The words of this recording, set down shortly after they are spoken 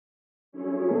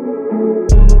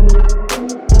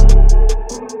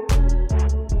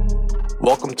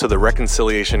Welcome to the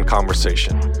Reconciliation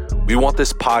Conversation. We want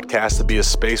this podcast to be a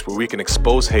space where we can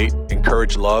expose hate,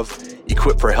 encourage love,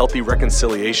 equip for healthy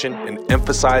reconciliation, and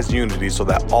emphasize unity so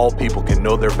that all people can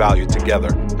know their value together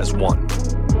as one.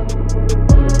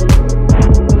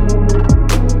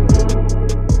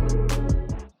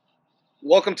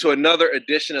 Welcome to another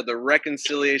edition of the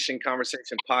Reconciliation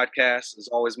Conversation podcast. As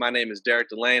always, my name is Derrick,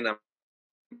 DeLain. I'm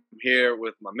here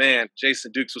with my man,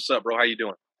 Jason Dukes. What's up, bro? How you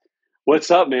doing?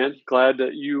 What's up, man? Glad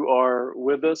that you are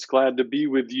with us. Glad to be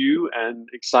with you and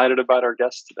excited about our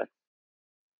guest today.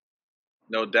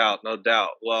 No doubt, no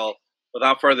doubt. Well,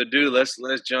 without further ado, let's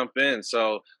jump in.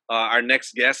 So our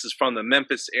next guest is from the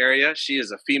Memphis area. She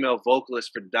is a female vocalist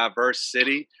for Diverse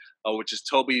City, which is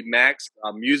Toby Mac's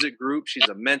music group. She's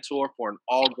a mentor for an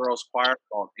all-girls choir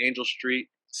called Angel Street.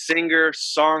 Singer,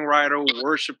 songwriter,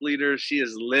 worship leader. She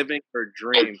is living her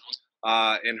dream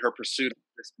in her pursuit of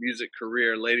this music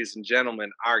career. Ladies and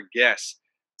gentlemen, our guest,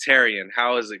 Terrian.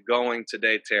 How is it going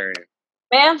today, Terrian?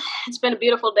 Man, it's been a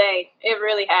beautiful day. It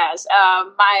really has.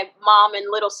 My mom and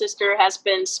little sister has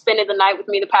been spending the night with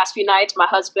me the past few nights. My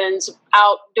husband's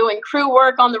out doing crew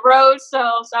work on the road,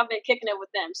 so I've been kicking it with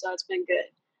them. So it's been good.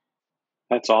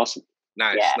 That's awesome.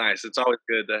 Nice. It's always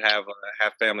good to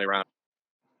have family around.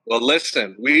 Well,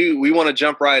 listen, we want to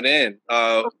jump right in.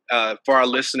 For our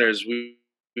listeners, we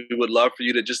would love for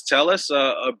you to just tell us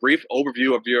a brief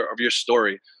overview of your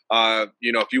story.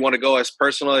 If you want to go as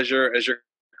personal as you're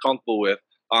comfortable with,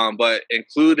 but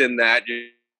include in that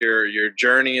your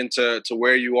journey into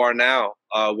where you are now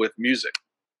with music.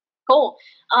 Cool.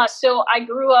 So I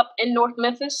grew up in North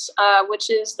Memphis, which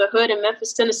is the hood in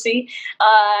Memphis, Tennessee.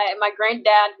 My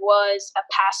granddad was a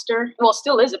pastor, well,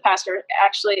 still is a pastor,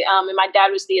 actually. And my dad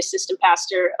was the assistant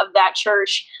pastor of that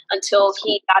church until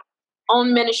he got his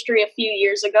own ministry a few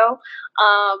years ago.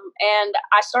 And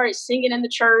I started singing in the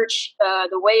church.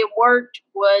 The way it worked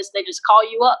was they just call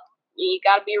you up. You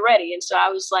got to be ready. And so I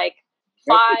was like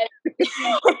 5.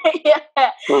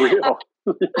 Yeah. For real.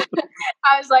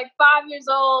 I was like 5 years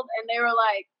old, and they were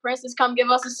like, "Princess, come give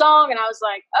us a song." And I was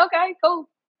like, "Okay, cool.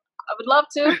 I would love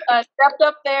to." Stepped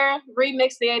up there,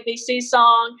 remixed the ABC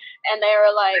song, and they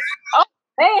were like, "Oh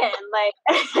man, like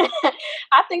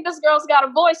I think this girl's got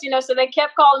a voice," So they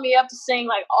kept calling me up to sing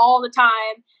like all the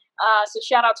time. So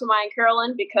shout out to my Aunt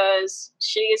Carolyn, because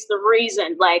she is the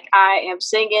reason like I am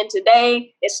singing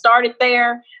today. It started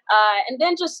there, and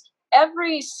then just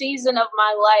every season of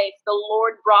my life, the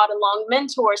Lord brought along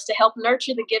mentors to help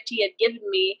nurture the gift He had given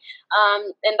me.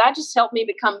 And that just helped me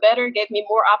become better, gave me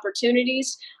more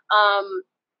opportunities,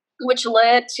 which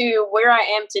led to where I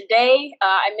am today.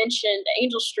 I mentioned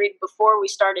Angel Street before we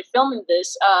started filming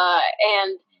this,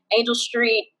 and Angel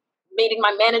Street, meeting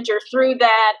my manager through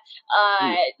that,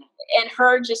 and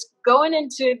her just going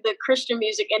into the Christian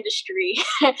music industry,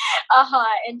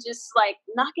 and just like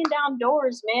knocking down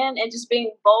doors, man, and just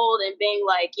being bold and being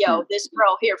like, "Yo, this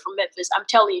girl here from Memphis, I'm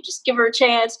telling you, just give her a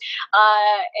chance."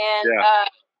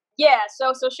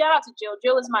 So shout out to Jill.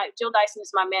 Jill Dyson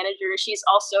is my manager. She's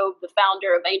also the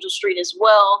founder of Angel Street as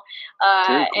well,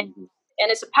 and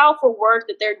it's a powerful work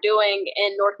that they're doing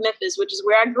in North Memphis, which is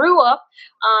where I grew up,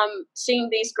 seeing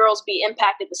these girls be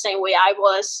impacted the same way I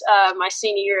was. My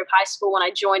senior year of high school when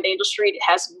I joined Angel Street, it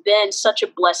has been such a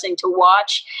blessing to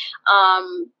watch.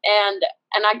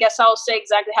 And I guess I'll say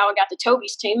exactly how I got to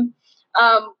Toby's team.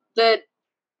 The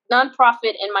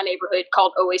nonprofit in my neighborhood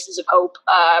called Oasis of Hope,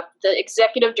 the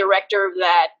executive director of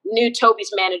that knew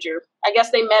Toby's manager. I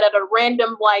guess they met at a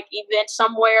random event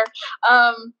somewhere.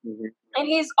 And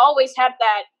he's always had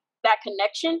that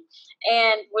connection,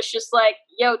 and was just like,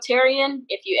 "Yo, Terrian,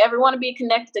 if you ever want to be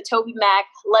connected to Toby Mac,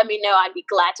 let me know. I'd be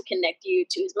glad to connect you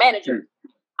to his manager."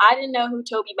 I didn't know who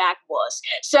Toby Mac was,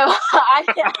 so I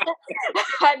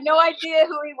had no idea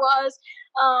who he was.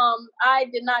 I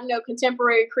did not know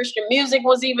contemporary Christian music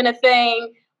was even a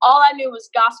thing. All I knew was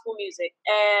gospel music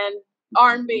and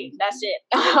R&B. That's it.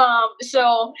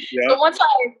 So once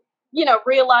I,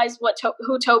 realized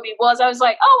who Toby was, I was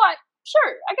like,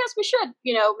 sure, I guess we should,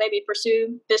 maybe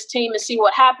pursue this team and see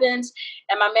what happens.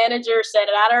 And my manager said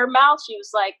it out of her mouth. She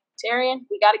was like, "Terrian,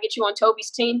 we got to get you on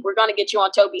Toby's team. We're going to get you on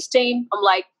Toby's team." I'm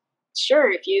like, "Sure,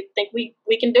 if you think we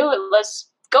can do it, let's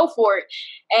go for it."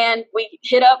 And we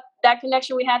hit up that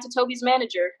connection we had to Toby's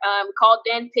manager. We called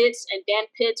Dan Pitts, and Dan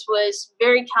Pitts was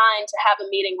very kind to have a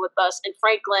meeting with us in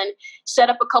Franklin,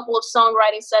 set up a couple of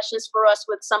songwriting sessions for us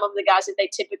with some of the guys that they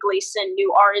typically send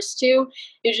new artists to.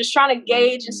 He was just trying to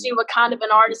gauge and see what kind of an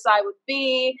artist I would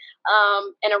be.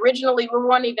 And originally, we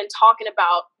weren't even talking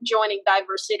about joining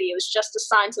Diverse City. It was just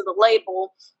assigned to the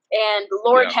label. And the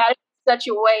Lord had such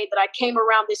a way that I came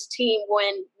around this team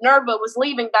when Nerva was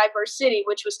leaving Diverse City,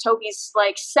 which was Toby's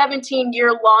like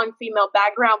 17-year-long female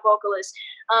background vocalist.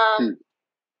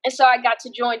 And so I got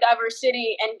to join Diverse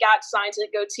City and got signed to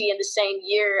Goatee in the same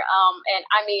year. And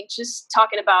I mean, just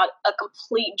talking about a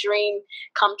complete dream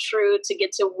come true to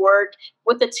get to work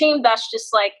with a team that's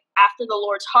just like after the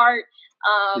Lord's heart.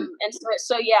 And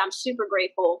so yeah, I'm super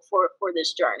grateful for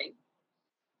this journey.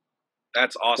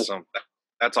 That's awesome.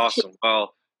 That's awesome.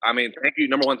 Well, I mean, thank you.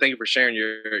 Number one, thank you for sharing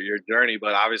your journey.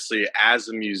 But obviously, as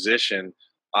a musician,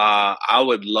 we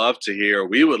would love to hear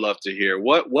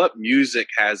what music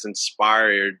has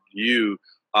inspired you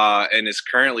and is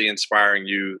currently inspiring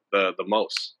you the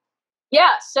most.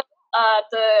 Yeah. So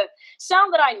the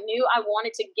sound that I knew I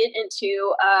wanted to get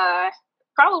into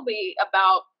probably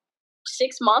about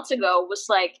 6 months ago was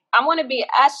like, I want to be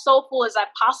as soulful as I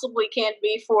possibly can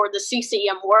be for the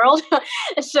CCM world.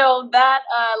 So that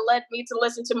led me to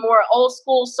listen to more old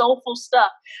school soulful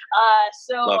stuff.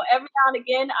 So every now and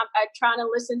again, I'm trying to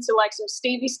listen to like some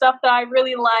Stevie stuff that I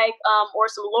really like, or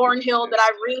some Lauryn Hill that I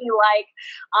really like.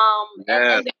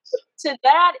 And to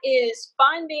that is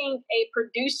finding a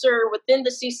producer within the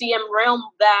CCM realm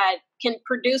that can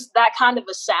produce that kind of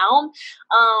a sound.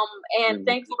 And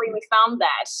thankfully we found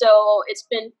that. So it's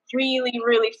been really,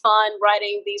 really fun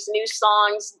writing these new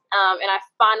songs. And I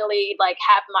finally like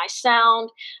have my sound.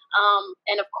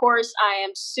 And of course I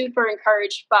am super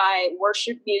encouraged by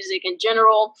worship music in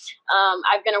general.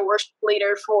 I've been a worship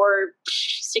leader for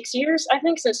 6 years, I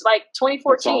think, since like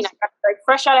 2014. Awesome. I got, like,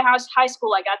 fresh out of high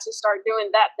school, I got to start doing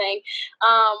that thing.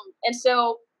 And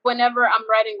so whenever I'm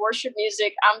writing worship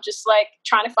music, I'm just like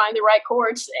trying to find the right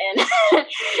chords and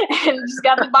and just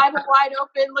got the Bible wide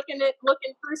open, looking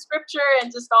through scripture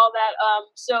and just all that.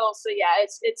 So yeah,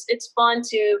 it's fun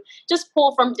to just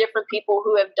pull from different people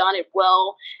who have done it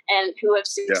well and who have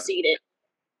succeeded.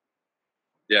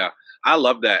 Yeah, I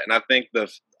love that, and I think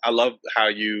I love how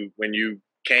when you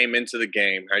came into the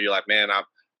game, how you're like, man,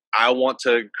 I want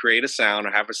to create a sound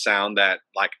or have a sound that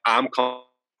like I'm comfortable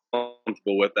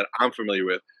with, that I'm familiar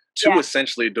with, to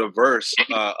essentially diverse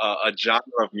a genre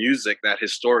of music that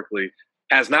historically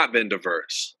has not been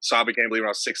diverse. So I became a believer when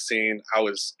I was 16. I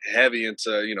was heavy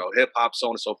into, hip hop, so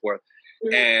on and so forth.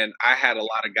 Mm-hmm. And I had a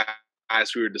lot of guys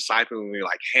who were discipling me,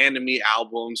 like handing me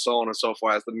albums, so on and so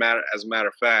forth. As a matter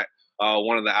of fact,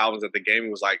 one of the albums that they gave me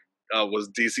was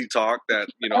DC Talk that,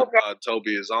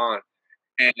 Toby is on.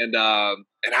 And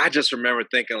I just remember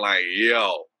thinking like,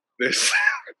 yo, this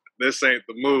ain't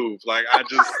the move. Like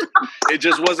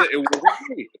it wasn't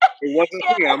me. It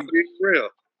wasn't me. I'm being real.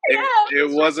 It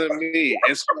wasn't me.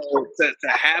 And so to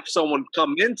have someone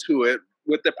come into it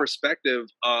with the perspective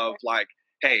of like,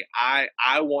 hey, I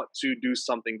want to do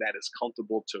something that is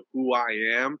comfortable to who I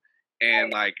am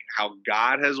and like how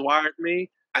God has wired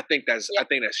me. I think that's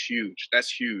huge. That's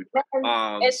huge.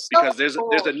 Because there's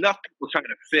enough people trying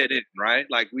to fit in, right?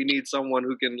 Like we need someone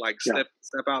who can like step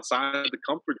outside the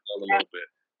comfort zone a little bit.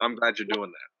 I'm glad you're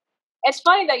doing that. It's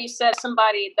funny that you said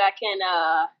somebody that can,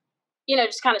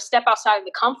 just kind of step outside of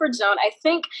the comfort zone. I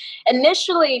think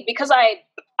initially, because I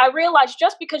realized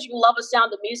just because you love a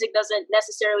sound of music doesn't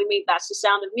necessarily mean that's the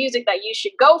sound of music that you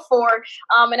should go for.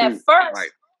 And at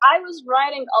first, I was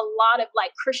writing a lot of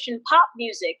like Christian pop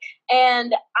music,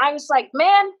 and I was like,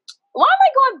 man, why am I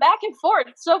going back and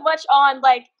forth so much on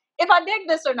like if I dig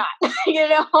this or not, And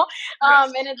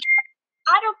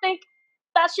I don't think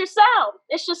that's your sound.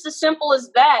 It's just as simple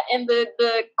as that. And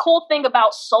the cool thing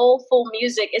about soulful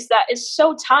music is that it's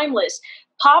so timeless.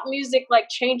 Pop music like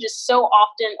changes so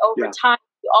often over time.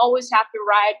 You always have to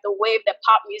ride the wave that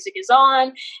pop music is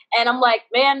on. And I'm like,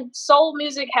 man, soul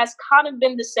music has kind of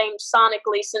been the same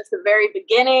sonically since the very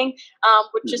beginning,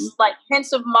 with just like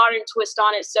hints of modern twist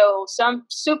on it. So I'm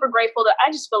super grateful that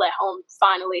I just feel at home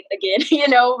finally again,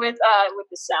 with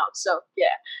the sound. So yeah.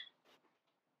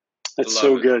 That's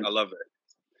so good. I love it.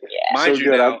 Yeah. Mind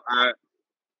you, now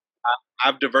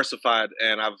I've diversified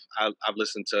and I've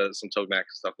listened to some Tomac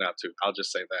stuff now too. I'll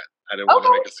just say that. I didn't want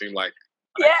to make it seem like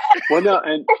Well, no,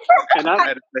 and I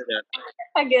had to say that.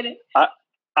 I get it.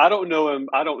 I don't know him.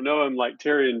 I don't know him like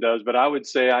Terrian does, but I would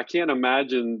say I can't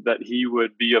imagine that he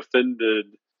would be offended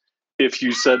if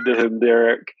you said to him,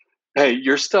 Derrick, "Hey,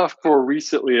 your stuff for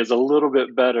recently is a little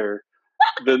bit better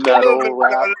than that old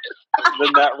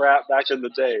rap back in the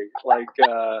day." Like,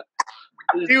 I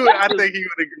think he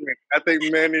would agree. I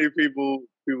think many people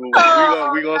we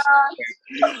gonna.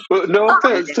 But no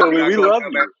offense, Toby. We love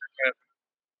you.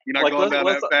 You're not going down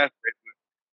that path.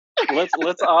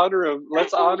 Let's honor him.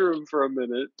 Let's honor him for a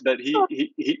minute. That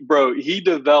he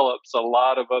develops a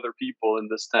lot of other people in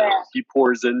this town. He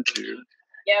pours into,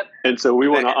 Yep. And so we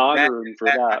want to honor him for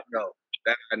that.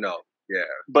 I know. Yeah.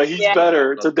 But he's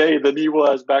better today than he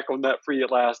was back on that Free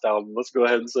at Last album. Let's go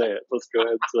ahead and say it.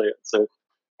 So,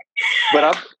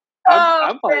 but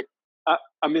I'm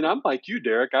like you,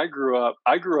 Derrick. I grew up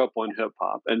on hip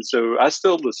hop, and so I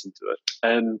still listen to it.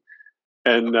 And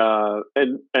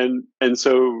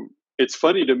so it's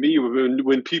funny to me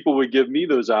when people would give me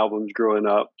those albums growing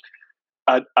up.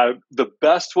 The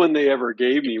best one they ever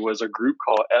gave me was a group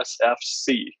called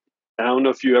SFC. I don't know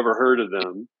if you ever heard of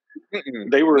them.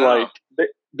 They were like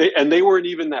they weren't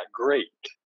even that great,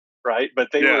 right?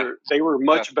 But they were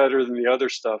much better than the other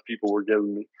stuff people were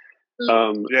giving me.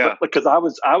 Because I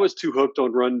was too hooked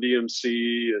on Run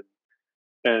DMC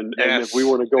and if we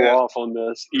want to go off on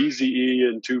this, Eazy-E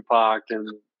and Tupac and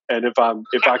if I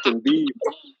can be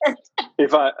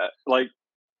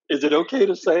is it okay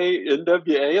to say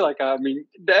NWA? Like, I mean,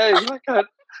 dang, like I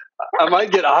might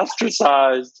get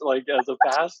ostracized, like, as a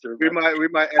pastor. We might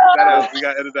edit that out. We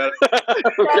got to edit that out.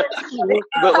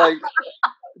 But like,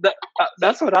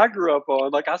 that's what I grew up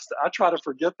on. Like, I try to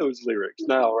forget those lyrics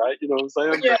now, right? You know what I'm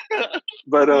saying? Yeah.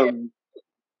 But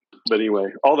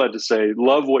anyway, all that to say,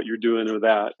 love what you're doing with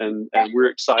that, and we're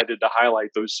excited to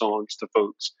highlight those songs to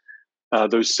folks,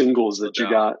 those singles that you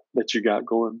got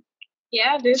going.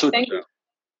 Yeah, dude. Thank you.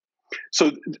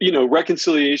 So,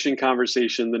 reconciliation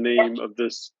conversation, the name of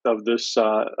this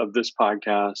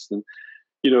podcast, and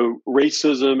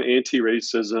racism,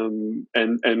 anti-racism,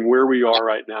 and where we are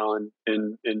right now in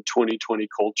 2020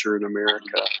 culture in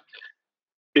America.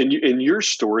 In your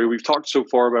story, we've talked so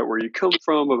far about where you come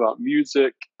from, about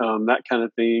music, that kind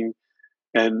of thing,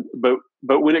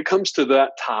 but when it comes to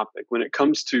that topic, when it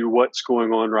comes to what's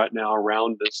going on right now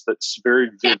around us, that's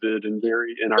very vivid and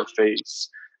very in our face.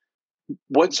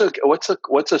 What's a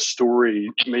story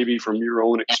maybe from your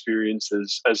own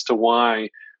experiences as to why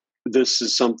this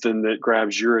is something that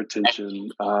grabs your attention,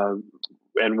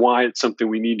 and why it's something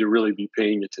we need to really be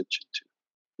paying attention to?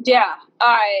 Yeah,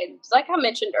 like I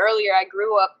mentioned earlier, I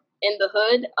grew up in the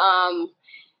hood,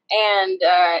 and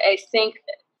I think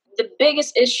the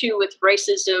biggest issue with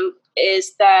racism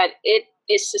is that it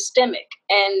is systemic,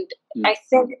 and I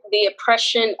think the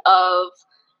oppression of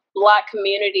Black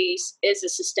communities is a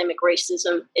systemic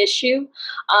racism issue,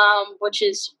 which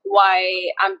is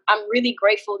why I'm really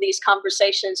grateful these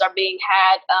conversations are being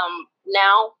had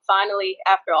now, finally,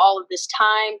 after all of this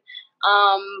time.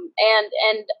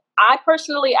 And I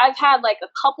personally, I've had like a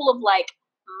couple of like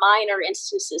minor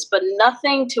instances, but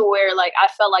nothing to where like I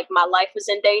felt like my life was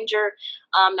in danger.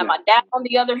 Now my dad, on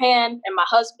the other hand, and my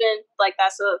husband, like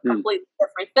that's a completely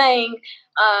different thing.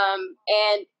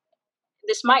 And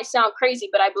this might sound crazy,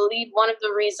 but I believe one of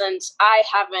the reasons I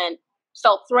haven't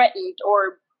felt threatened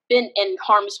or been in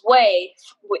harm's way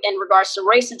in regards to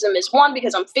racism is, one,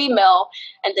 because I'm female,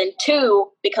 and then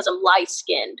two, because I'm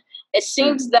light-skinned. It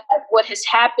seems that what has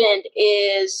happened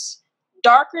is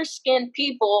darker skinned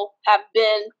people have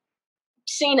been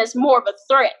seen as more of a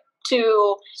threat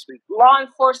to law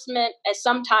enforcement, and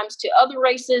sometimes to other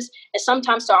races, and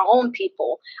sometimes to our own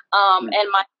people. And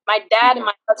my dad and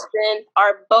my husband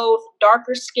are both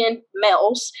darker skinned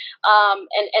males.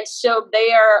 And so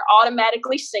they are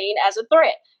automatically seen as a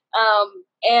threat.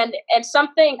 And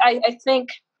something I think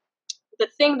the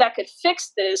thing that could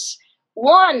fix this,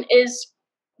 one, is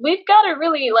we've got to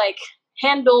really like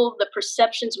handle the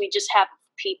perceptions we just have of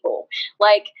people.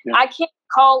 Like I can't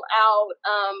call out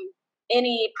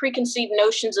any preconceived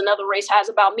notions another race has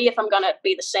about me if I'm going to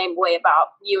be the same way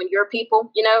about you and your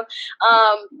people,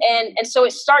 and so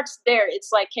it starts there.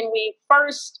 It's like, can we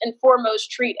first and foremost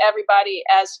treat everybody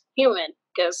as human,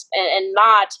 and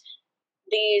not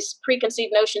these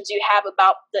preconceived notions you have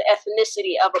about the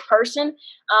ethnicity of a person.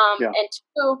 And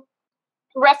two,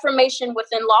 reformation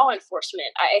within law enforcement.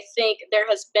 I think there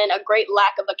has been a great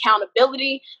lack of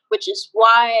accountability, which is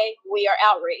why we are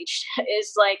outraged.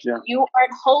 It's like you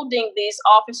aren't holding these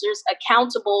officers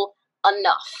accountable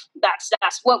enough.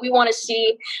 That's what we want to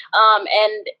see.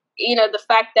 And the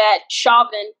fact that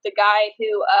Chauvin, the guy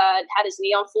who had his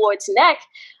knee on Floyd's neck,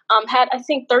 had I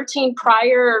think 13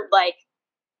 prior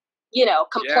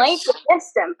complaints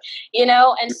against him.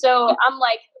 And so I'm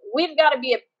like, we've got to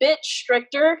be a bit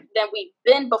stricter than we've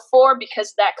been before,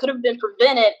 because that could have been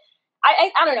prevented.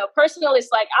 I don't know. Personally, it's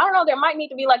like, I don't know, there might need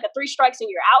to be like a 3 strikes and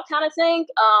you're out kind of thing.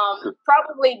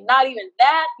 Probably not even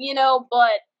that,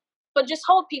 but just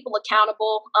hold people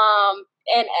accountable.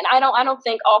 And I don't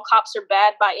think all cops are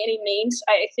bad by any means.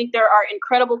 I think there are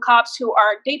incredible cops who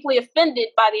are deeply offended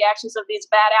by the actions of these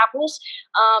bad apples.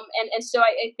 And so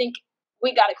I think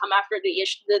we got to come after the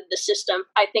system.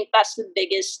 I think that's the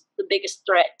biggest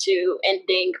threat to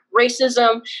ending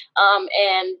racism,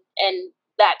 and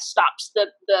that stops the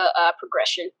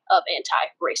progression of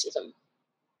anti-racism.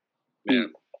 Yeah,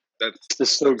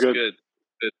 that's so good.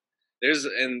 There's,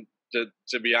 and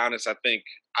to be honest, I think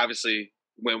obviously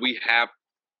when we have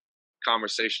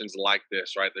conversations like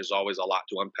this, right, there's always a lot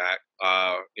to unpack.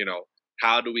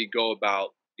 How do we go about,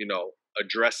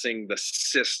 addressing the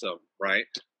system, right?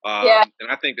 And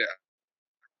I think that,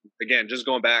 again, just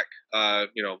going back,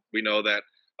 we know that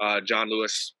John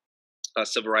Lewis, a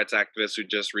civil rights activist who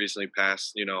just recently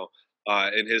passed,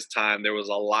 in his time, there was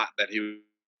a lot that he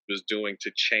was doing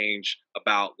to change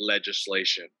about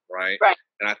legislation, right?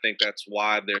 And I think that's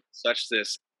why there's such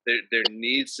this, there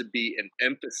needs to be an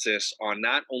emphasis on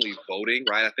not only voting,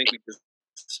 right? I think we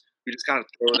just kind of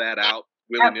throw that out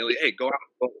willy-nilly. Hey, go out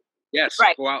and vote. Yes,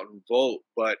 go out and vote.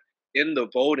 But in the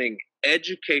voting,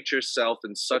 educate yourself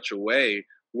in such a way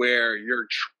where you're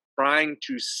trying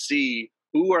to see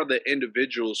who are the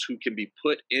individuals who can be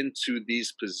put into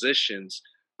these positions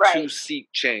to seek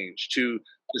change, to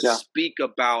speak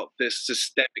about this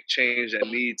systemic change that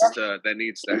needs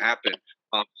to happen.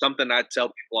 Something I tell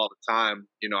people all the time,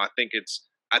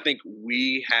 I think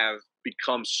we have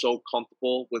become so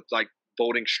comfortable with like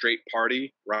voting straight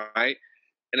party, right?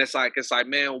 And it's like,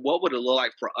 man, what would it look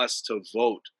like for us to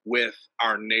vote with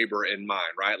our neighbor in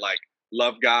mind, right? Like,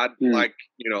 love God,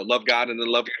 love God and then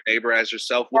love your neighbor as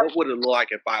yourself. What would it look like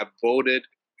if I voted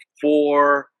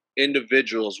for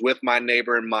individuals with my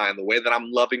neighbor in mind? The way that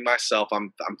I'm loving myself,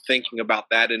 I'm thinking about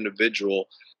that individual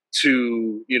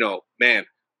to, man,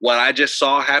 what I just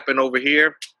saw happen over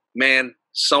here, man,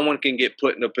 someone can get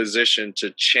put in a position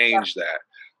to change that.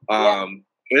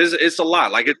 It's a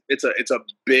lot. Like it's a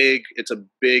big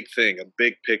thing, a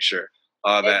big picture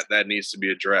that needs to be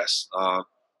addressed, and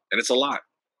it's a lot.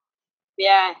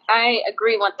 Yeah, I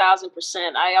agree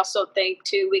 1,000%. I also think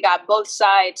too, we got both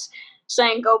sides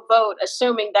saying go vote,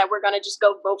 assuming that we're going to just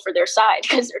go vote for their side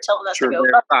because they're telling us to go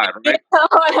vote. Side, right?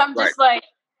 And I'm just like,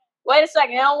 wait a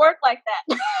second, it don't work like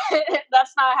that.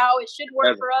 That's not how it should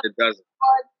work for us. It doesn't.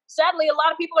 Sadly, a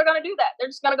lot of people are going to do that. They're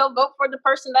just going to go vote for the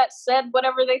person that said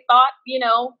whatever they thought,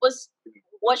 was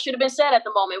what should have been said at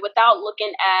the moment without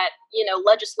looking at,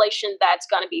 legislation that's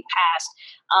going to be passed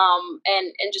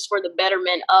and just for the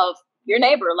betterment of your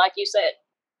neighbor, like you said.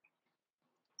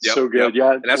 So good.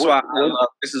 Yeah. And that's why I love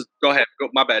this is, go ahead.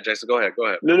 My bad, Jason. Go ahead.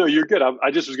 No, you're good.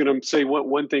 I just was going to say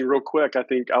one thing real quick. I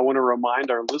think I want to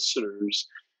remind our listeners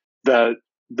that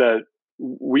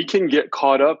we can get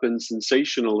caught up in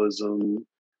sensationalism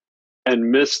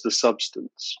and miss the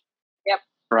substance. Yep.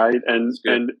 Right.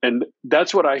 And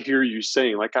that's what I hear you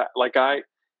saying.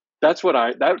 That's what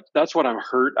I'm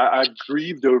hurt. I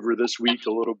grieved over this week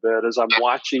a little bit as I'm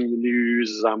watching the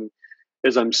news,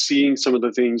 as I'm seeing some of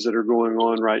the things that are going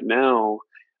on right now.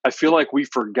 I feel like we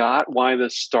forgot why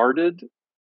this started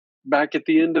back at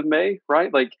the end of May,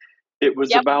 right? Like it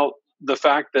was about the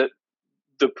fact that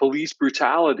the police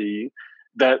brutality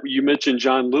that you mentioned,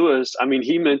 John Lewis. I mean,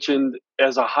 he mentioned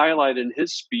as a highlight in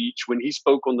his speech when he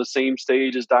spoke on the same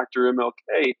stage as Dr.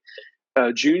 MLK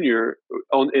Jr.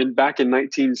 back in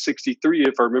 1963,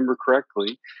 if I remember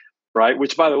correctly, right?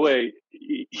 Which, by the way,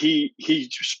 he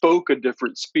spoke a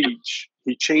different speech.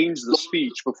 He changed the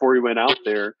speech before he went out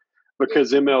there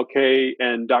because MLK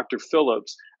and Dr.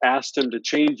 Phillips asked him to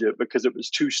change it because it was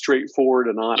too straightforward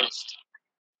and honest.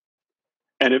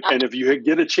 And if you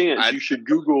get a chance, you should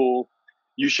Google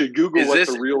what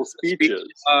the real speech is.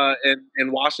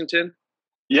 In Washington?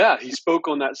 Yeah, he spoke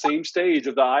on that same stage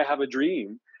of the I Have a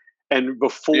Dream. And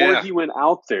before he went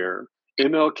out there,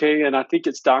 MLK, and I think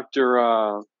it's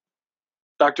Dr.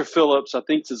 Phillips, I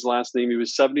think it's his last name. He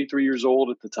was 73 years old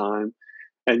at the time.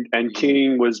 And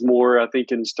King was more, I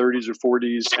think, in his 30s or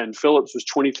 40s. And Phillips was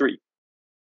 23.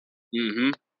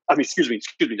 Mm-hmm. I mean, excuse me.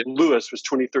 Lewis was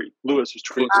 23.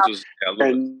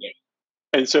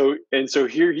 And so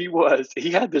here he was. He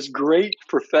had this great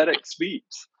prophetic speech.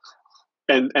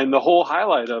 And the whole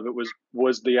highlight of it was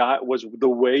the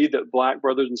way that Black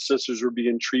brothers and sisters were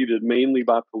being treated, mainly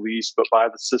by police, but by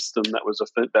the system that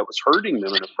was hurting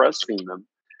them and oppressing them.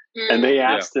 And they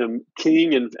asked him,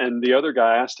 King and the other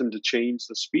guy asked him to change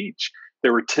the speech.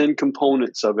 There were 10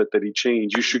 components of it that he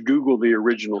changed. You should Google the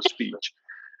original speech.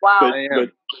 Wow.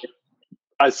 But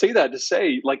I say that to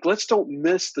say, like, let's don't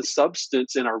miss the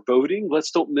substance in our voting. Let's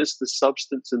don't miss the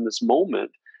substance in this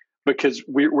moment, because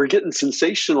we're getting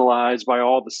sensationalized by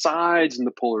all the sides and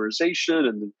the polarization,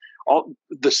 and all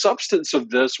the substance of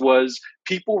this was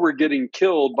people were getting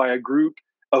killed by a group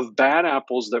of bad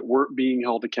apples that weren't being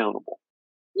held accountable.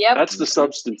 Yep. That's the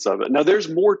substance of it. Now, there's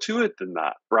more to it than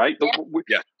that, right?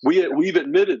 We've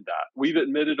admitted that. We've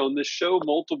admitted on this show,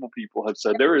 multiple people have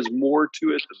said there is more to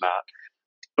it than that.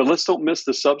 But let's don't miss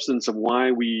the substance of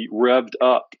why we revved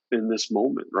up in this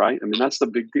moment, right? I mean, that's the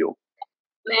big deal.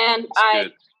 Man,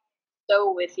 I'm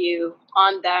so with you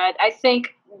on that. I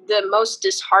think the most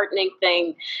disheartening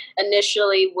thing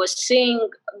initially was seeing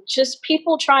just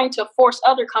people trying to force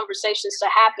other conversations to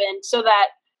happen so that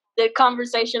the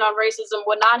conversation on racism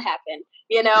would not happen,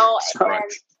 you know? Right.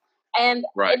 And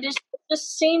it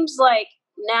just seems like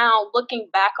now looking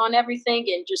back on everything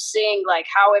and just seeing like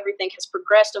how everything has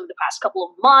progressed over the past couple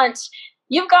of months,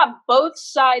 you've got both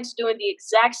sides doing the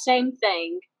exact same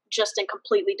thing, just in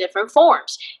completely different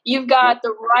forms. You've got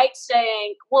the right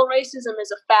saying, well, racism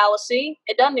is a fallacy.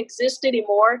 It doesn't exist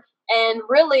anymore. And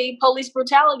really, police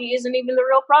brutality isn't even the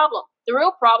real problem. The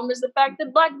real problem is the fact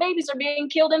that Black babies are being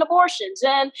killed in abortions.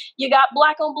 And you got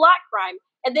Black on Black crime.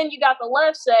 And then you got the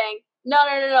left saying, no,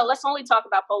 let's only talk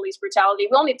about police brutality.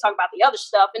 We only talk about the other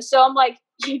stuff. And so I'm like,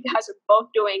 you guys are both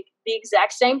doing the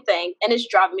exact same thing. And it's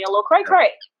driving me a little cray-cray,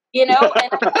 you know?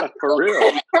 And for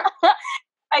real.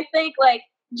 I think, like,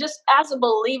 just as a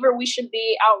believer, we should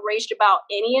be outraged about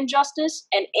any injustice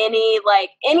and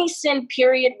any sin,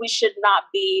 period. We should not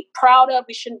be proud of.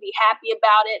 We shouldn't be happy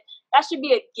about it. That should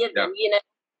be a given, you know?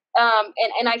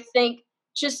 And I think,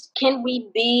 just can we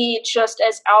be just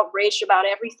as outraged about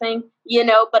everything, you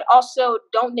know, but also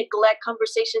don't neglect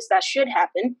conversations that should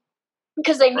happen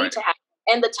because they need to happen.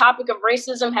 And the topic of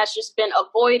racism has just been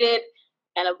avoided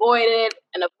and avoided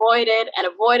and avoided and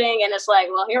avoiding. And it's like,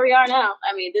 well, here we are now.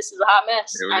 I mean, this is a hot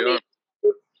mess. I mean,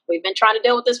 we've been trying to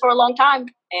deal with this for a long time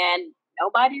and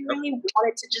nobody really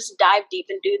wanted to just dive deep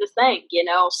and do the thing, you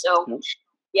know? So,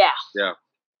 yeah.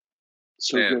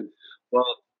 So good. Well,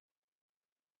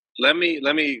 let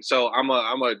me. So I'm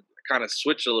a kind of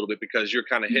switch a little bit because you're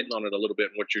kind of hitting on it a little bit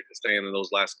in what you're saying in those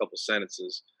last couple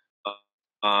sentences.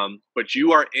 But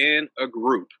you are in a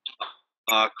group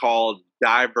called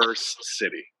Diverse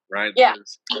City, right? Yeah.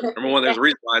 Number one, there's a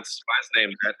reason why it's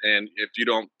named that, and if you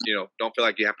don't feel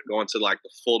like you have to go into like the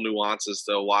full nuances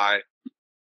to why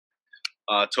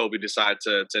Toby decided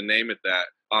to name it that.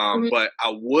 But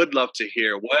I would love to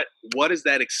hear what has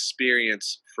that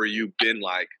experience for you been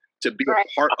like to be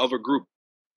a part of a group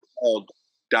called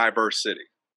Diverse City?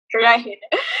 Right.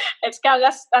 It's kind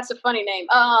of, that's a funny name.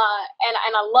 And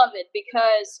I love it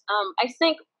because I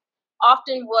think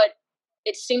often what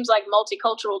it seems like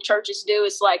multicultural churches do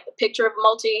is like the picture of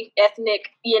multi-ethnic,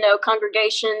 you know,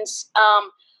 congregations.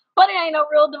 But it ain't no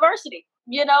real diversity,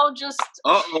 you know, just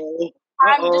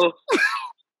I'm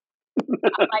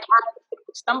like,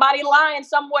 somebody lying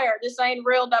somewhere. This ain't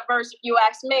real diverse if you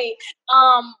ask me.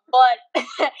 But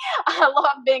I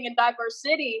love being in Diverse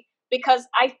City because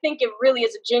I think it really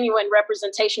is a genuine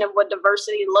representation of what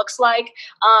diversity looks like.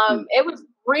 It was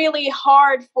really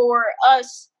hard for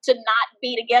us to not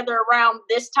be together around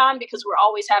this time because we're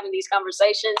always having these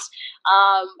conversations.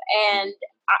 And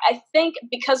I think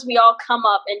because we all come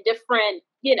up in different,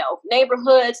 you know,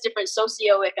 neighborhoods, different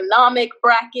socioeconomic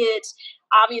brackets,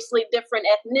 obviously different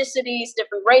ethnicities,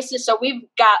 different races. So we've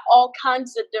got all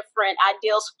kinds of different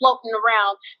ideals floating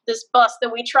around this bus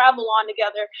that we travel on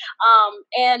together.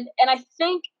 And I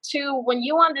think too, when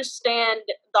you understand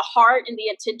the heart and the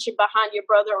intention behind your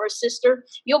brother or sister,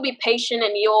 you'll be patient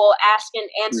and you'll ask and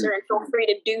answer and feel free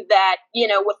to do that, you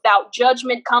know, without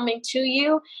judgment coming to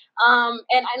you.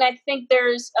 And I think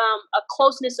there's a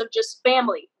closeness of just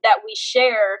family that we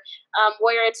share,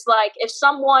 where it's like if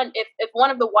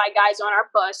one of the white guys on our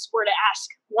bus were to ask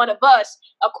one of us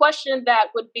a question that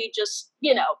would be just,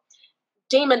 you know,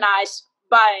 demonized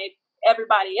by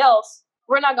everybody else,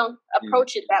 we're not going to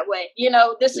approach it that way. You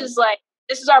know, this is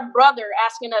our brother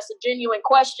asking us a genuine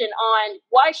question on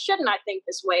why shouldn't I think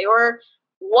this way, or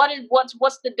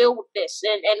what's the deal with this,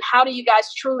 and how do you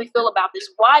guys truly feel about this?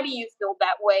 Why do you feel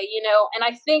that way? You know, and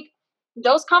I think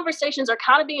those conversations are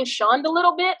kind of being shunned a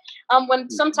little bit. When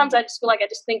sometimes I just feel like I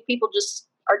just think people just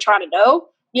are trying to know,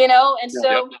 you know, and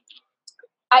so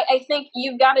I think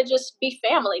you've got to just be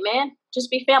family, man.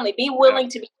 Just be family. Be willing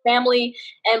to be family,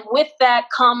 and with that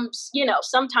comes, you know,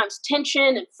 sometimes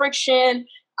tension and friction,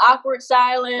 awkward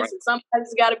silence, and sometimes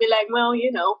you got to be like, well,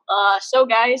 you know, so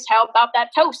guys, how about that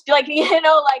toast? Like, you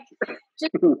know, like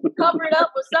just cover it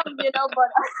up with something, you know.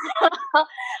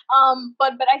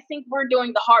 But I think we're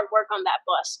doing the hard work on that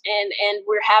bus, and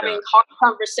we're having hard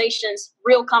conversations,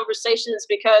 real conversations,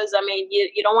 because I mean,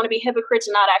 you don't want to be hypocrites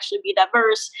and not actually be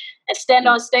diverse and stand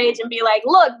on stage and be like,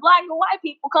 look, black and white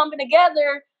people coming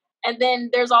together. And then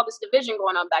there's all this division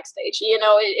going on backstage. You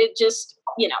know, it just,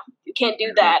 you know, you can't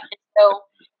do that. And so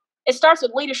it starts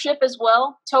with leadership as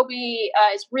well. Toby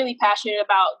is really passionate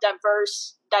about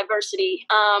diversity,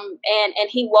 and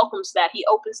he welcomes that. He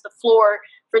opens the floor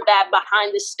for that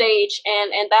behind the stage,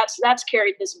 and that's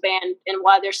carried this band and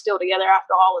why they're still together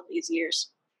after all of these years.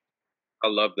 I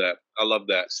love that. I love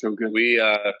that. So good. We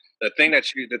the thing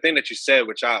that you said,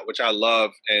 which I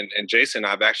love, and Jason,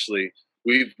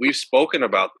 we've spoken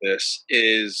about this,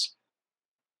 is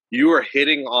you are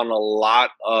hitting on a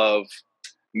lot of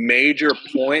major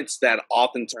points that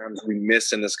oftentimes we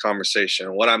miss in this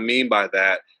conversation. What I mean by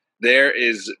that, there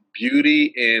is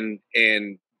beauty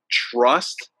in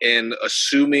trust and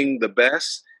assuming the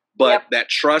best, but that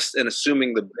trust and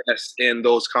assuming the best in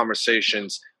those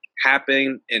conversations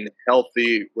happen in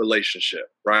healthy relationship,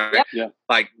 right? Yep. Yeah.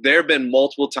 Like there have been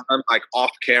multiple times, like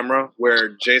off camera,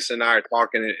 where Jason and I are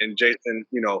talking, and Jason,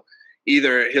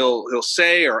 either he'll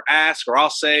say or ask, or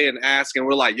I'll say and ask, and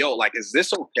we're like, "Yo, like, is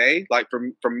this okay? Like,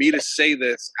 for me to say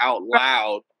this out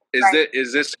loud,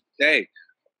 is this okay?"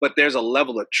 But there's a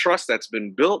level of trust that's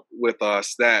been built with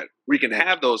us that we can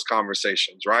have those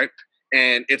conversations, right?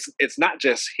 And it's not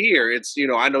just here. It's,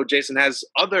 I know Jason has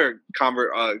other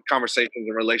conversations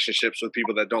and relationships with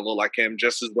people that don't look like him,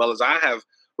 just as well as I have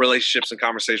relationships and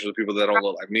conversations with people that don't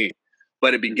look like me.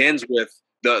 But it begins with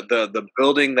the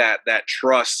building that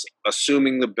trust,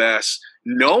 assuming the best,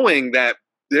 knowing that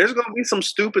there's going to be some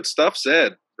stupid stuff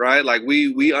said, right? Like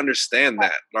we understand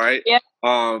that, right? Yeah.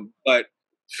 But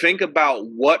think about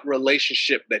what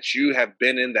relationship that you have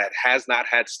been in that has not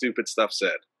had stupid stuff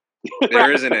said.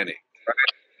 There isn't any. Right?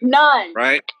 None.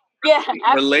 Right? Yeah.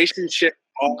 Absolutely. Relationships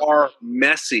are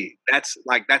messy. That's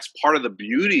part of the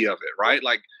beauty of it, right?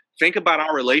 Like think about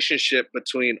our relationship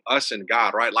between us and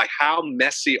God, right? Like how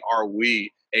messy are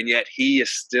we, and yet He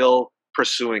is still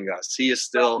pursuing us. He is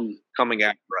still coming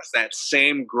after us. That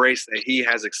same grace that He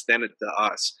has extended to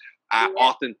us. I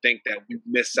often think that we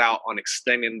miss out on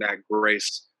extending that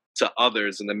grace to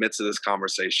others in the midst of this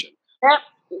conversation.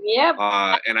 Yep.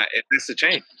 And it has to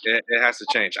change. It has to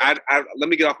change. Let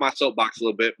me get off my soapbox a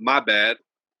little bit. My bad.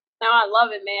 No, I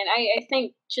love it, man. I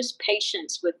think just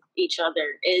patience with each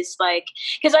other is like,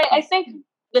 because I think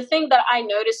the thing that I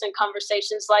notice in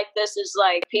conversations like this is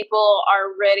like people are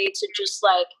ready to just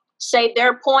like say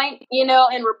their point, in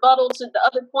rebuttal to the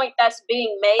other point that's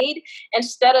being made,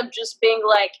 instead of just being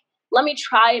like, let me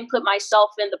try and put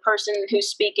myself in the person who's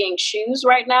speaking shoes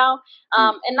right now,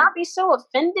 and not be so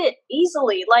offended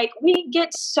easily. Like we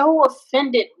get so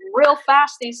offended real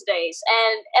fast these days,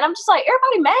 and I'm just like,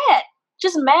 everybody mad,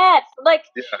 just mad. Like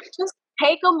just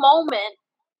take a moment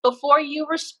before you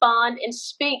respond and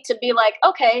speak to be like,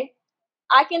 okay,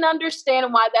 I can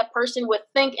understand why that person would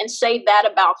think and say that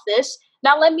about this.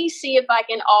 Now let me see if I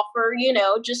can offer,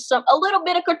 just a little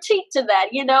bit of critique to that,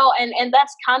 and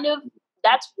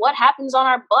that's what happens on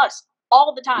our bus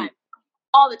all the time.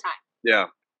 Yeah.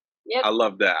 Yep. I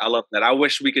love that. I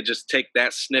wish we could just take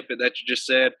that snippet that you just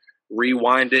said,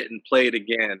 rewind it, and play it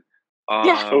again.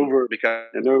 Over because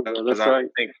and over. That's right.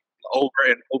 Think over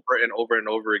and over and over and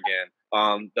over again.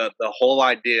 The whole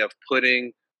idea of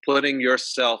putting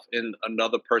yourself in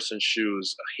another person's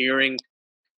shoes, hearing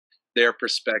their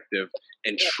perspective,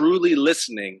 and truly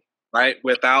listening, right?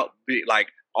 Without like,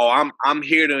 oh, I'm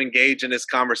here to engage in this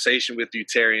conversation with you,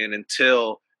 Terrian,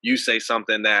 until you say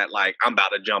something that like I'm about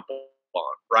to jump on,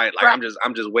 right? Like I'm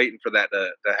just waiting for that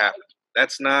to happen.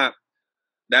 That's not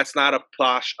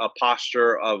a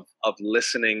posture of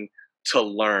listening to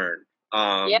learn.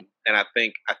 And I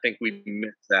think we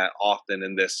miss that often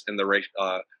in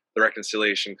the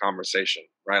reconciliation conversation,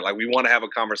 right? Like we want to have a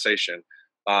conversation,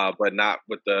 but not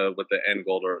with the end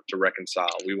goal to reconcile.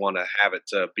 We want to have it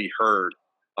to be heard,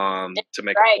 to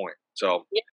make a point. So,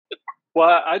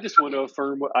 well, I just want to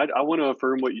affirm I want to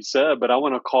affirm what you said, but I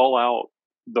want to call out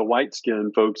the white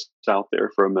skinned folks out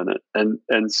there for a minute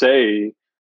and say,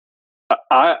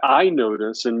 I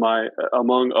notice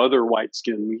among other white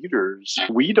skinned leaders,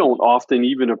 we don't often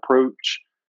even approach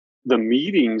the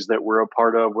meetings that we're a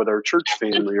part of with our church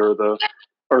family or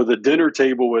the dinner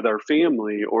table with our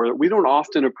family, or we don't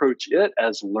often approach it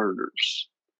as learners.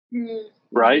 Mm-hmm.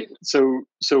 Right. So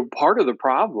part of the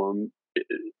problem,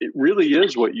 it really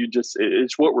is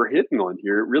it's what we're hitting on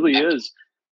here. It really is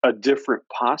a different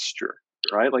posture,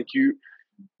 right? Like we're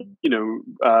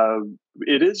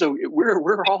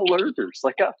all learners.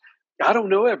 Like I don't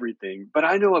know everything, but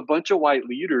I know a bunch of white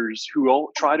leaders who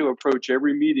all try to approach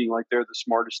every meeting like they're the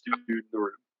smartest dude in the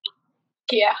room.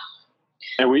 Yeah.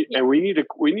 And we need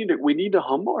to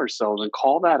humble ourselves and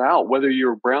call that out, whether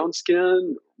you're brown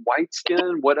skin, white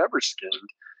skin, whatever skin.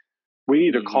 We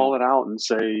need to call it out and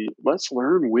say, let's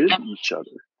learn with each other,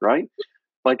 right?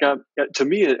 Like to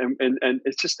me, and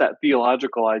it's just that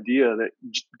theological idea that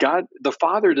God, the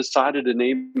Father, decided to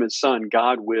name His Son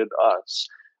God with us,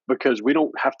 because we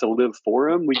don't have to live for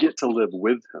him. We get to live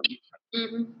with him.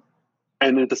 Mm-hmm.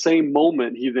 And at the same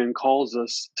moment, he then calls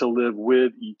us to live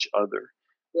with each other.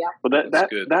 Yeah. But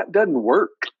that doesn't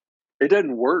work. It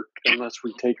doesn't work unless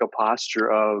we take a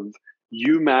posture of,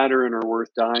 you matter and are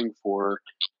worth dying for,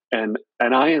 and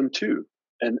I am too.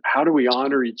 And how do we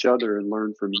honor each other and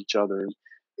learn from each other?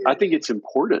 I think it's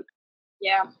important.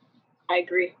 Yeah, I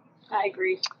agree.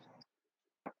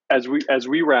 As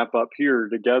we wrap up here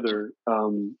together,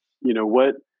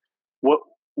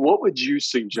 what would you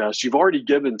suggest? You've already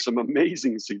given some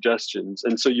amazing suggestions,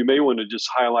 and so you may want to just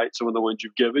highlight some of the ones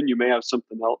you've given. You may have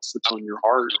something else that's on your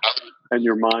heart and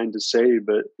your mind to say,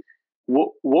 but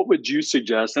what would you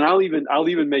suggest? And I'll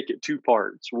even make it two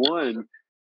parts. One,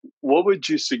 what would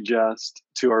you suggest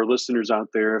to our listeners out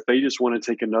there if they just want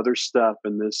to take another step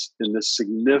in this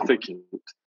significant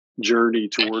journey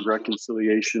toward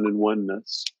reconciliation and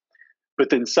oneness? But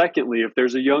then secondly, if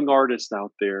there's a young artist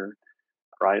out there,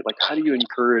 right, like how do you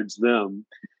encourage them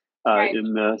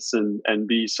in this and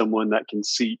be someone that can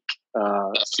seek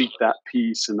that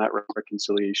peace and that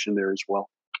reconciliation there as well?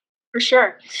 For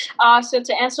sure. So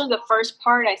to answer the first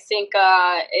part, I think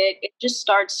it just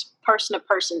starts person to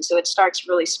person. So it starts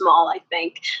really small, I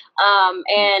think.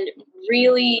 And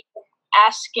really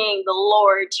asking the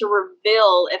Lord to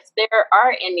reveal if there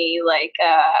are any,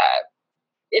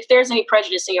 if there's any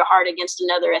prejudice in your heart against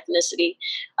another ethnicity,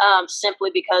 simply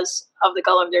because of the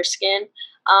color of their skin.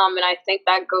 And I think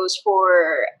that goes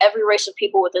for every race of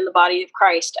people within the body of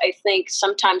Christ. I think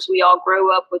sometimes we all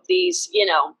grow up with these,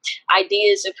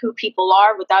 ideas of who people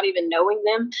are without even knowing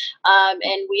them.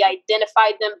 And we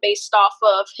identify them based off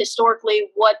of historically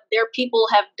what their people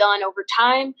have done over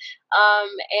time.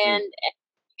 And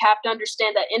you have to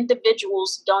understand that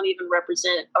individuals don't even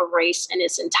represent a race in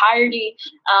its entirety.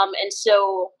 And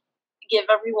so give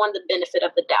everyone the benefit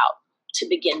of the doubt to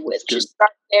begin with. Just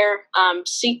start there.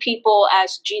 See people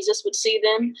as Jesus would see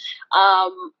them,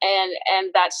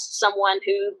 and that's someone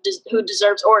who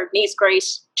deserves or needs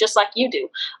grace just like you do.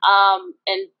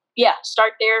 And yeah,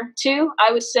 start there too.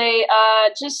 I would say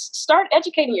just start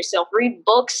educating yourself. Read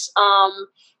books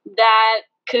that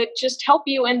could just help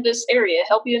you in this area,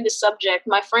 help you in this subject.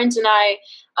 My friends and I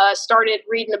started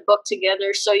reading a book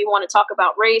together, So You Want to Talk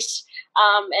About Race,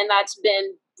 and that's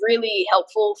been really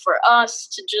helpful for us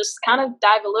to just kind of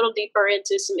dive a little deeper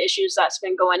into some issues that's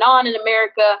been going on in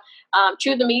America.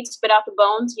 Chew the meat, spit out the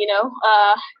bones,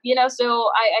 so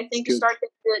I think to start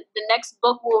the next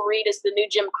book we'll read is The New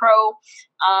Jim Crow,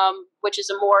 which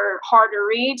is a more harder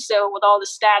read. So with all the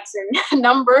stats and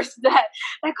numbers that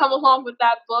come along with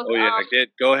that book. Oh yeah,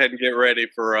 go ahead and get ready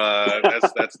for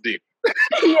that's deep.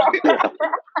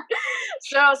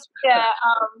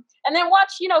 And then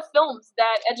watch, films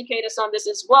that educate us on this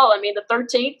as well. I mean, The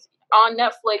 13th on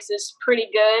Netflix is pretty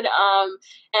good.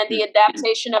 And the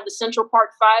adaptation of the Central Park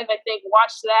 5, I think,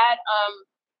 watch that.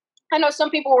 I know some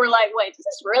people were like, wait, does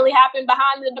this really happen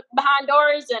behind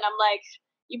doors? And I'm like,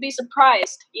 you'd be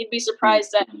surprised.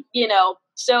 That,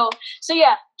 so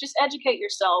yeah, just educate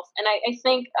yourself. And I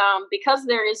think because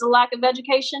there is a lack of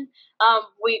education,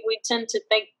 we tend to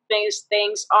think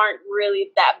things aren't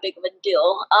really that big of a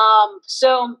deal.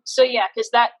 So yeah, because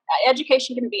that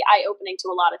education can be eye-opening to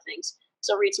a lot of things.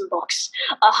 So read some books.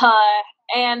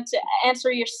 And to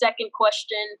answer your second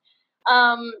question,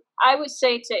 I would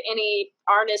say to any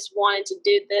artist wanting to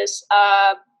do this,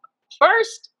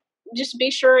 first, just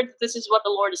be sure that this is what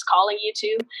the Lord is calling you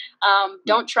to.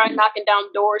 Don't try knocking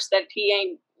down doors that he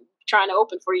ain't trying to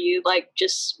open for you. Like,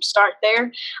 just start there.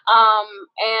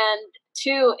 And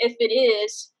two, if it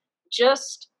is,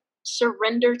 just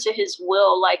surrender to his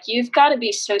will. Like, you've got to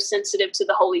be so sensitive to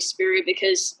the Holy Spirit,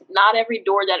 because not every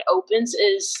door that opens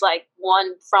is like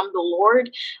one from the Lord.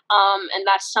 And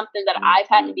that's something that I've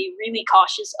had to be really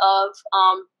cautious of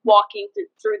walking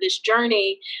through this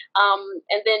journey.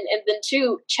 And then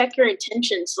two, check your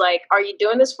intentions. Like, are you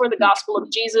doing this for the gospel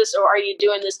of Jesus, or are you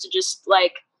doing this to just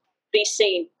like be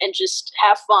seen and just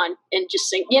have fun and just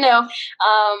sing,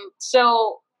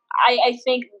 so I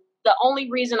think the only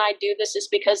reason I do this is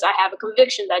because I have a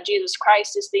conviction that Jesus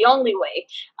Christ is the only way,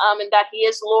 and that he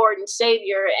is Lord and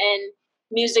Savior, and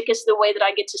music is the way that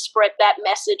I get to spread that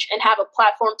message and have a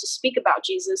platform to speak about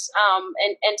Jesus.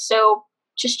 And so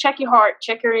just check your heart,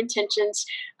 check your intentions,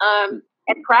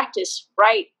 and practice,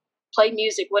 write, play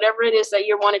music, whatever it is that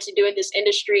you're wanting to do in this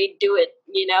industry, do it,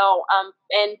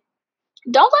 and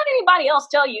don't let anybody else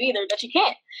tell you either that you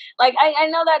can't. Like, I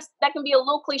know that can be a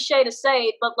little cliche to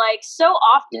say, but like, so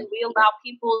often we allow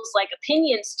people's like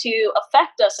opinions to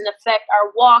affect us and affect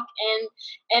our walk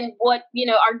and what,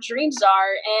 our dreams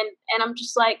are. And I'm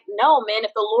just like, no, man,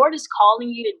 if the Lord is calling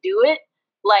you to do it,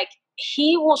 like,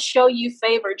 he will show you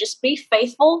favor. Just be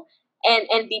faithful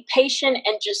and be patient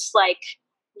and just like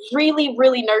really,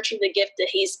 really nurture the gift that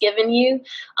he's given you.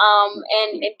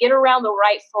 And get around the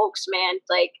right folks, man.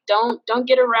 Like don't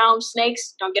get around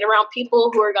snakes. Don't get around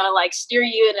people who are going to like steer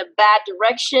you in a bad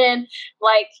direction.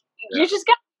 Like you just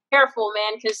got to be careful,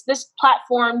 man, because this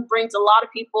platform brings a lot of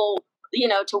people, you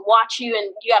know, to watch you,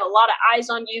 and you got a lot of eyes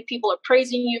on you. People are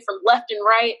praising you from left and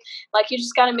right. Like you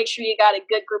just got to make sure you got a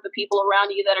good group of people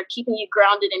around you that are keeping you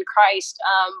grounded in Christ,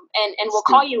 and will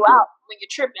call you out when you're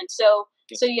tripping. So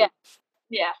yeah.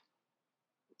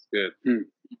 That's good.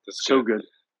 That's so good.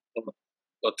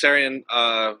 Well, Terrian,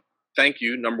 thank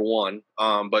you. Number one,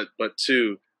 but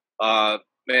two, man,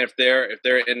 if there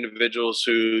are individuals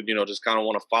who, you know, just kind of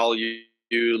want to follow you,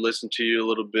 listen to you a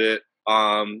little bit.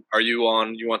 Are you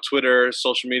on Twitter,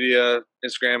 social media,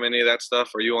 Instagram, any of that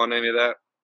stuff? Are you on any of that?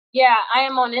 Yeah, I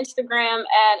am on Instagram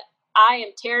at I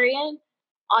am Terrian.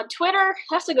 On Twitter,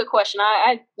 that's a good question.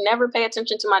 I never pay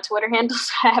attention to my Twitter handles.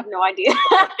 I have no idea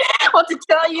what to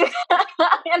tell you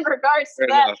in regards to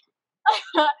that.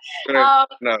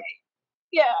 No.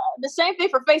 Yeah, the same thing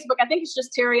for Facebook. I think it's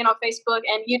just Terrian on Facebook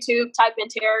and YouTube. Type in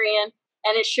Terrian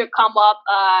and it should come up.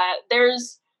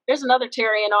 There's another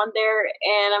Terrian on there,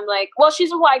 and I'm like, well,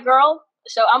 she's a white girl,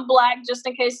 so I'm black, just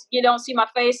in case you don't see my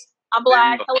face. I'm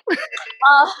black.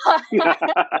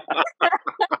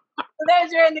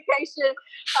 There's your indication.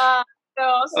 I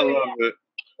love it.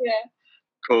 Yeah.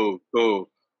 Cool.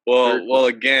 Well,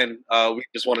 again, we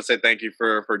just want to say thank you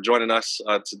for joining us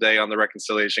today on the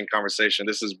Reconciliation Conversation.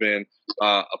 This has been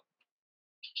a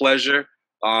pleasure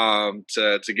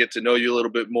to get to know you a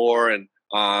little bit more, and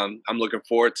I'm looking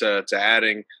forward to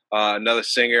adding another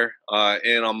singer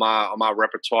in on my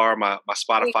repertoire, my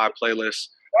Spotify playlist.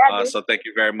 So thank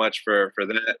you very much for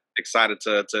that. Excited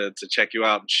to check you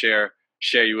out and share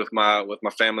you with my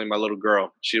family, my little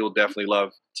girl. She will definitely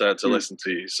love to listen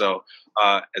to you. So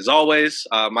as always,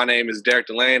 my name is Derrick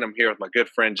DeLain. I'm here with my good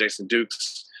friend Jason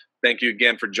Dukes. Thank you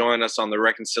again for joining us on the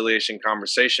Reconciliation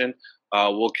Conversation.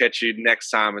 We'll catch you next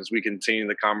time as we continue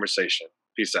the conversation.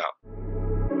 Peace out.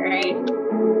 All right.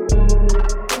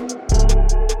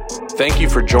 Thank you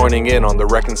for joining in on the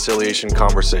Reconciliation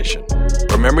Conversation.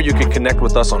 Remember, you can connect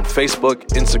with us on Facebook,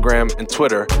 Instagram, and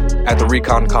Twitter at The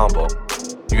Recon Combo.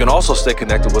 You can also stay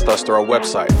connected with us through our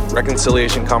website,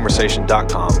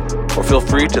 reconciliationconversation.com, or feel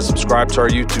free to subscribe to our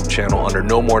YouTube channel under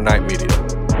No More Night Media.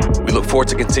 We look forward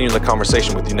to continuing the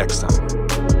conversation with you next time.